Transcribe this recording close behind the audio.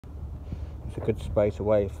it's a good space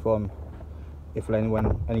away from, if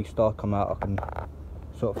when any staff come out, I can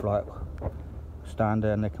sort of like stand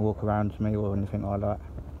there and they can walk around me or anything like that.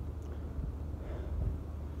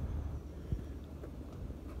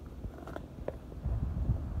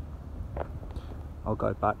 I'll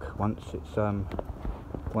go back once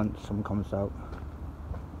someone comes out.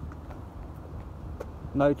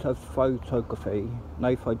 No photography.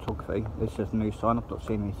 This is a new sign, I've not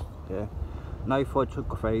seen this here. No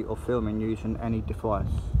photography or filming using any device.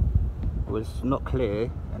 It was not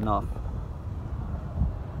clear enough.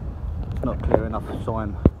 It's not clear enough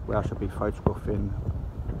sign where I should be photographing,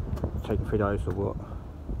 taking videos or what.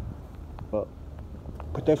 But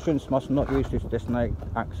pedestrians must not use this designated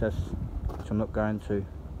access, which I'm not going to.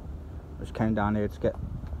 I just came down here to get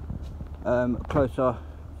a closer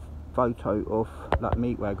photo of that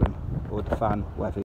meat wagon or the fan, whatever.